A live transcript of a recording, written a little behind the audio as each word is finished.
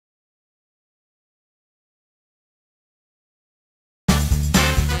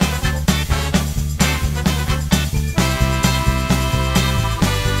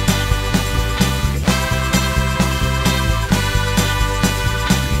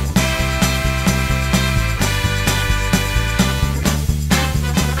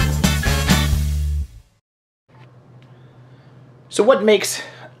So what makes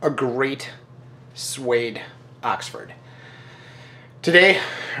a great suede Oxford? Today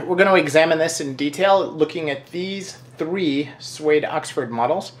we're going to examine this in detail, looking at these three suede Oxford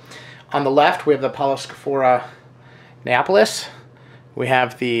models. On the left we have the Paolo Scafora Neapolis, we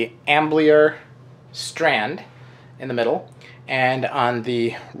have the Amblier Strand in the middle, and on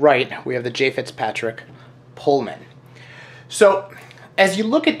the right we have the Fitzpatrick Pullman. So as you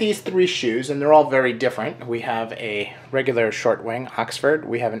look at these three shoes, and they're all very different, we have a regular short wing Oxford,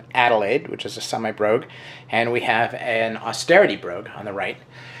 we have an Adelaide, which is a semi-brogue, and we have an austerity brogue on the right.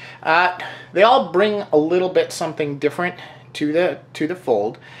 They all bring a little bit something different to the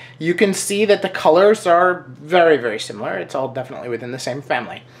fold. You can see that the colors are very, very similar. It's all definitely within the same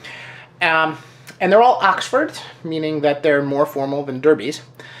family. And they're all Oxfords, meaning that they're more formal than derbies.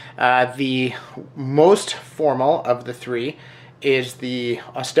 The most formal of the three is the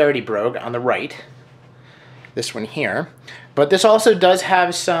austerity brogue on the right, this one here. But this also does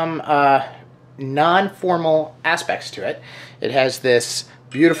have some non-formal aspects to it. It has this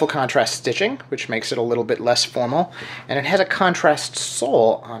beautiful contrast stitching, which makes it a little bit less formal, and it has a contrast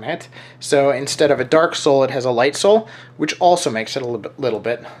sole on it. So instead of a dark sole, it has a light sole, which also makes it a little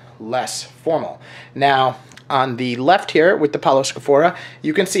bit less formal. Now, on the left here with the Paolo Scafora,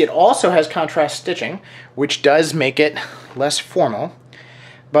 you can see it also has contrast stitching, which does make it less formal,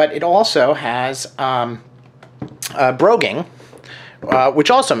 but it also has broguing,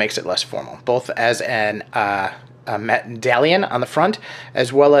 which also makes it less formal, both as a medallion on the front,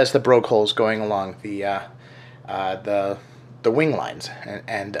 as well as the brogue holes going along the wing lines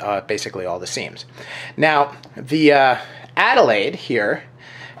and basically all the seams. Now, the Adelaide here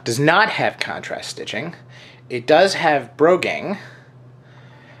does not have contrast stitching. It does have broguing,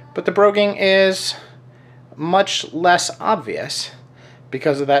 but the broguing is much less obvious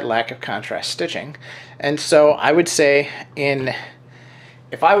because of that lack of contrast stitching. And so I would say,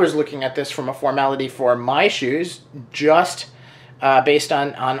 if I was looking at this from a formality for my shoes, just based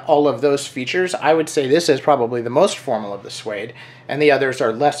on all of those features, I would say this is probably the most formal of the suede, and the others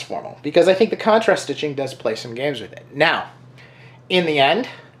are less formal, because I think the contrast stitching does play some games with it. Now, in the end,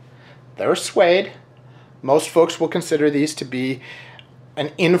 they're suede. Most folks will consider these to be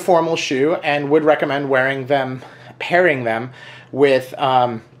an informal shoe and would recommend wearing them, pairing them with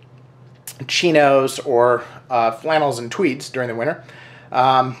chinos or flannels and tweeds during the winter,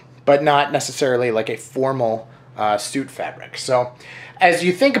 but not necessarily like a formal suit fabric. So as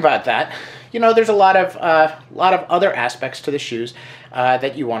you think about that, you know, there's a lot of other aspects to the shoes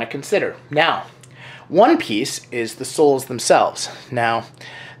that you want to consider. Now, one piece is the soles themselves. Now,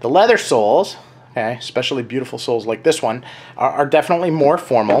 the leather soles, okay, especially beautiful soles like this one, are definitely more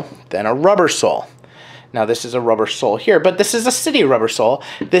formal than a rubber sole. Now this is a rubber sole here, but this is a city rubber sole.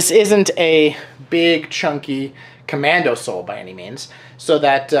 This isn't a big, chunky commando sole by any means, so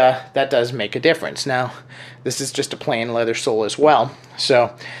that does make a difference. Now, this is just a plain leather sole as well.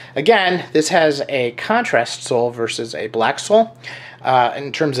 So again, this has a contrast sole versus a black sole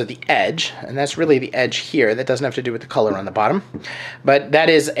in terms of the edge, and that's really the edge here. That doesn't have to do with the color on the bottom, but that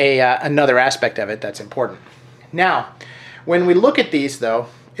is another aspect of it that's important. Now, when we look at these though,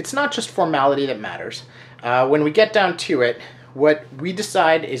 it's not just formality that matters. When we get down to it, what we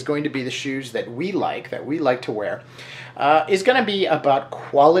decide is going to be the shoes that we like to wear, is going to be about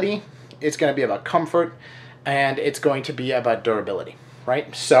quality, it's going to be about comfort, and it's going to be about durability,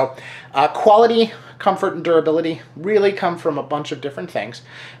 right? So quality, comfort, and durability really come from a bunch of different things,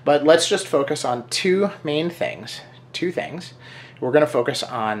 but let's just focus on two main things. Two things. We're going to focus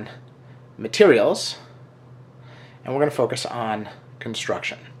on materials, and we're going to focus on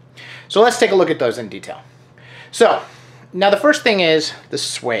construction. So let's take a look at those in detail. So now the first thing is the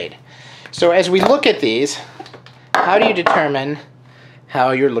suede. So as we look at these, how do you determine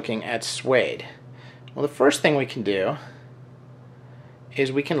how you're looking at suede? Well, the first thing we can do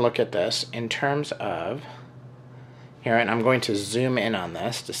is we can look at this in terms of, here, and I'm going to zoom in on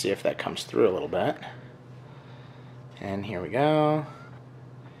this to see if that comes through a little bit. And here we go.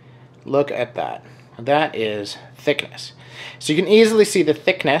 Look at that. That is thickness. So you can easily see the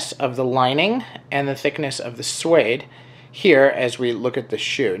thickness of the lining and the thickness of the suede here as we look at the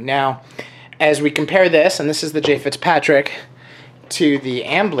shoe. Now, as we compare this, and this is the Fitzpatrick, to the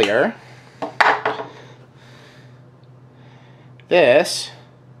Amblier, this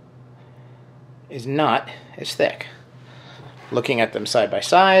is not as thick. Looking at them side by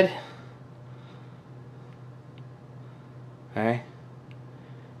side, okay,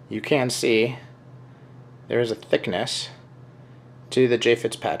 you can see there is a thickness to the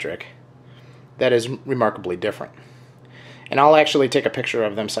Fitzpatrick that is remarkably different. And I'll actually take a picture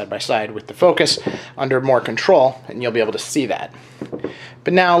of them side by side with the focus under more control, and you'll be able to see that.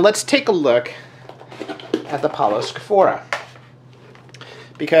 But now let's take a look at the Paolo Scafora.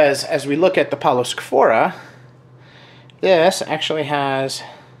 Because as we look at the Paolo Scafora, this actually has,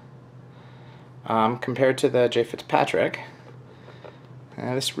 compared to the J. Fitzpatrick,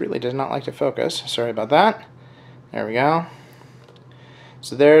 this really does not like to focus. Sorry about that. There we go.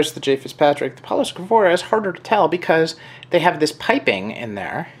 So there's the J. Fitzpatrick. The Paolo Scafora is harder to tell because they have this piping in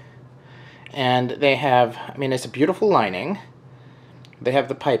there. And they have, I mean, it's a beautiful lining. They have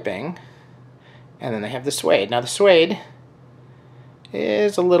the piping. And then they have the suede. Now the suede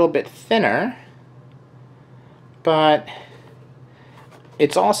is a little bit thinner, but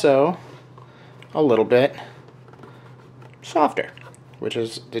it's also a little bit softer, which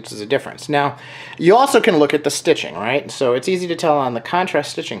is a difference. Now, you also can look at the stitching, right? So it's easy to tell on the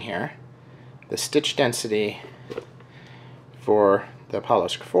contrast stitching here, the stitch density for the Paolo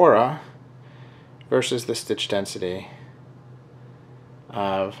Scafora versus the stitch density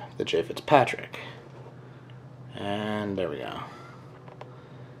of the J. Fitzpatrick. And there we go.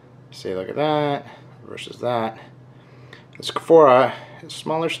 See, look at that versus that. The Scafora has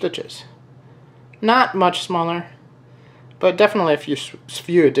smaller stitches. Not much smaller, but definitely a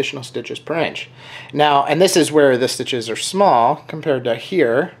few additional stitches per inch. Now, and this is where the stitches are small compared to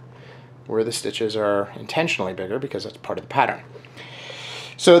here, where the stitches are intentionally bigger because that's part of the pattern.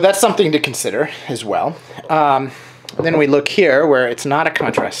 So that's something to consider as well. Then we look here where it's not a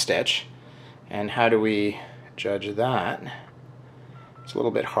contrast stitch, and how do we judge that? It's a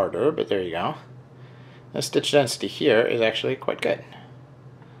little bit harder, but there you go. The stitch density here is actually quite good.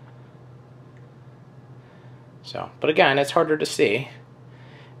 So, but again, it's harder to see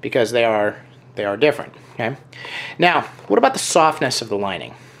because they are different. Okay. Now, what about the softness of the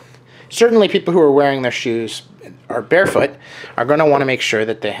lining? Certainly, people who are wearing their shoes are barefoot are going to want to make sure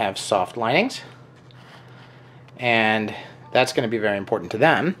that they have soft linings, and that's going to be very important to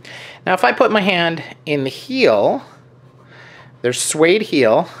them. Now, if I put my hand in the heel, there's suede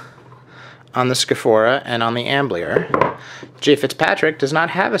heel on the Scafora and on the Amblier. J. Fitzpatrick does not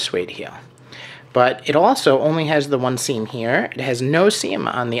have a suede heel. But it also only has the one seam here. It has no seam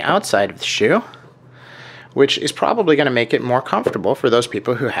on the outside of the shoe, which is probably going to make it more comfortable for those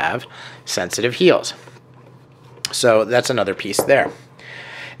people who have sensitive heels. So that's another piece there.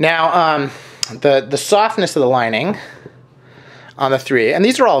 Now, the softness of the lining on the three, and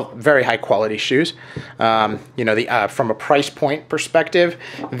these are all very high quality shoes. You know, from a price point perspective,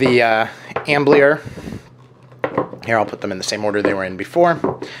 the Amblier, here I'll put them in the same order they were in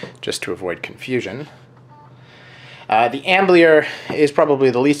before, just to avoid confusion. The Amblier is probably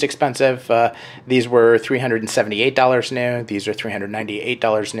the least expensive. These were $378 new, these are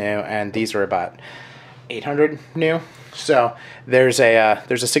 $398 new, and these are about $800 new. So there's a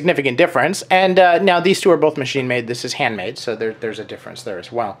significant difference. And now these two are both machine made. This is handmade, so there's a difference there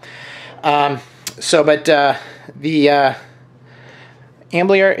as well. But the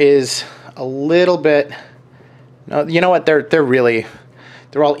Amblier is a little bit. No, you know what?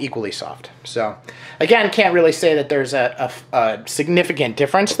 They're all equally soft. So again, can't really say that there's a significant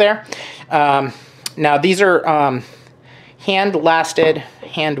difference there. Now these are hand lasted,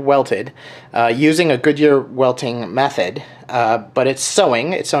 hand welted, using a Goodyear welting method, but it's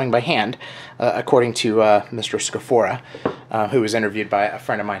sewing by hand, according to Mr. Scafora, who was interviewed by a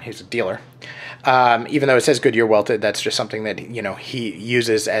friend of mine who's a dealer. Even though it says Goodyear welted, that's just something that, you know, he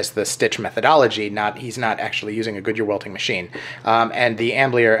uses as the stitch methodology. He's not actually using a Goodyear welting machine. And the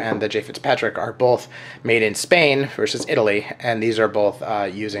Amblier and the J. Fitzpatrick are both made in Spain versus Italy, and these are both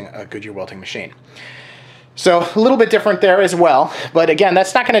using a Goodyear welting machine. So a little bit different there as well, but again,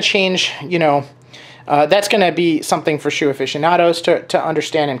 that's not going to change, you know, that's going to be something for shoe aficionados to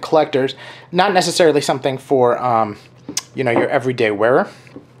understand, and collectors, not necessarily something for, you know, your everyday wearer.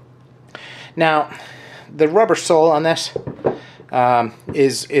 Now, the rubber sole on this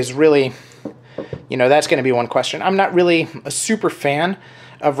is really, you know, that's going to be one question. I'm not really a super fan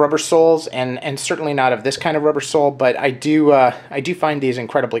of rubber soles, and certainly not of this kind of rubber sole, but I do find these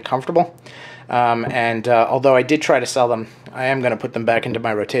incredibly comfortable. Although I did try to sell them, I am going to put them back into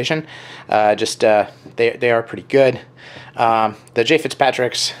my rotation. They are pretty good. The J.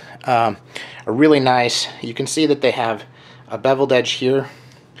 Fitzpatricks are really nice. You can see that they have a beveled edge here,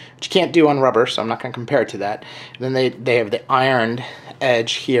 which you can't do on rubber, so I'm not going to compare it to that. And then they have the ironed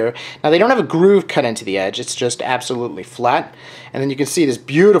edge here. Now they don't have a groove cut into the edge, it's just absolutely flat. And then you can see this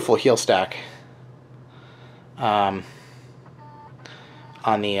beautiful heel stack on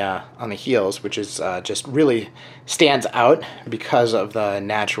the heels, which is just really stands out because of the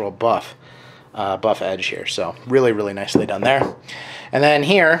natural buff buff edge here. So really, really nicely done there. And then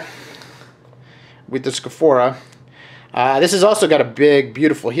here, with the Scafora, this has also got a big,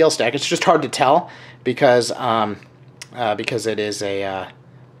 beautiful heel stack. It's just hard to tell because it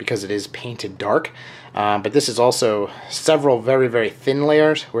is painted dark. But this is also several very, very thin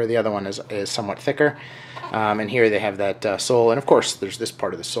layers, where the other one is somewhat thicker. And here they have that sole, and of course there's this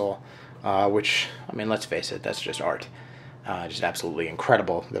part of the sole, which, I mean, let's face it, that's just art. Just absolutely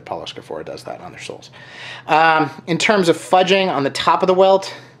incredible that Paolo Scafora does that on their soles. In terms of fudging on the top of the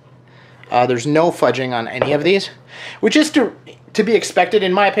welt, there's no fudging on any of these, which is to be expected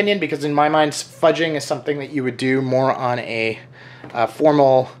in my opinion, because in my mind fudging is something that you would do more on a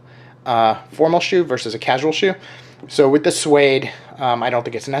formal shoe versus a casual shoe. So with the Suede, I don't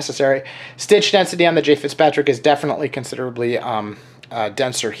think it's necessary. Stitch density on the J. Fitzpatrick is definitely considerably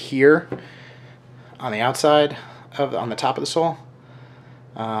denser here on the outside, on the top of the sole.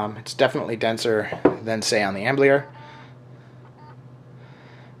 It's definitely denser than, say, on the Amblier.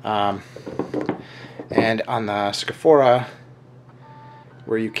 And on the Scafora,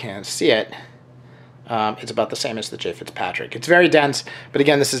 where you can see it, it's about the same as the J. Fitzpatrick. It's very dense, but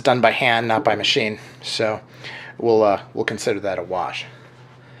again, this is done by hand, not by machine. So we'll consider that a wash.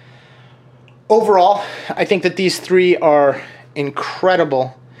 Overall, I think that these three are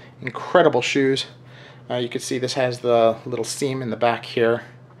incredible, incredible shoes. You can see this has the little seam in the back here.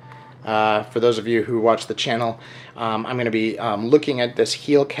 For those of you who watch the channel, I'm going to be looking at this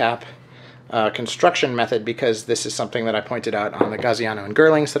heel cap construction method, because this is something that I pointed out on the Gaziano and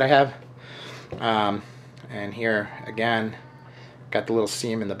Girlings that I have. And here, again, got the little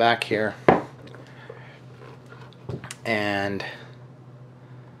seam in the back here. And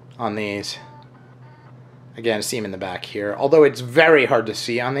on these, again, a seam in the back here. Although it's very hard to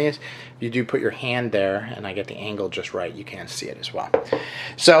see on these, if you do put your hand there and I get the angle just right, you can see it as well.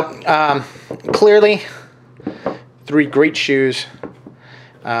 So clearly, three great shoes,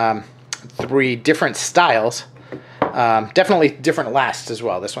 three different styles, definitely different lasts as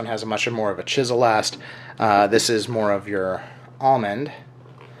well. This one has a much more of a chisel last. This is more of your almond,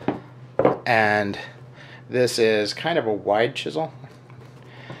 and this is kind of a wide chisel.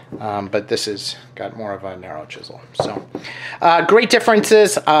 But this has got more of a narrow chisel. So great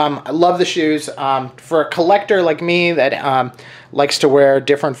differences. I love the shoes. For a collector like me that likes to wear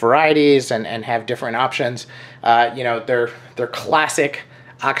different varieties and have different options, you know, they're classic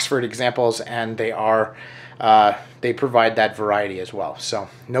Oxford examples, and they provide that variety as well. So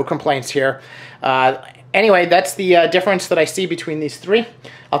no complaints here. Anyway, that's the difference that I see between these three.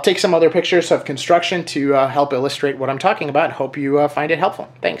 I'll take some other pictures of construction to help illustrate what I'm talking about. Hope you find it helpful.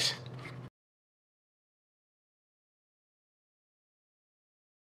 Thanks.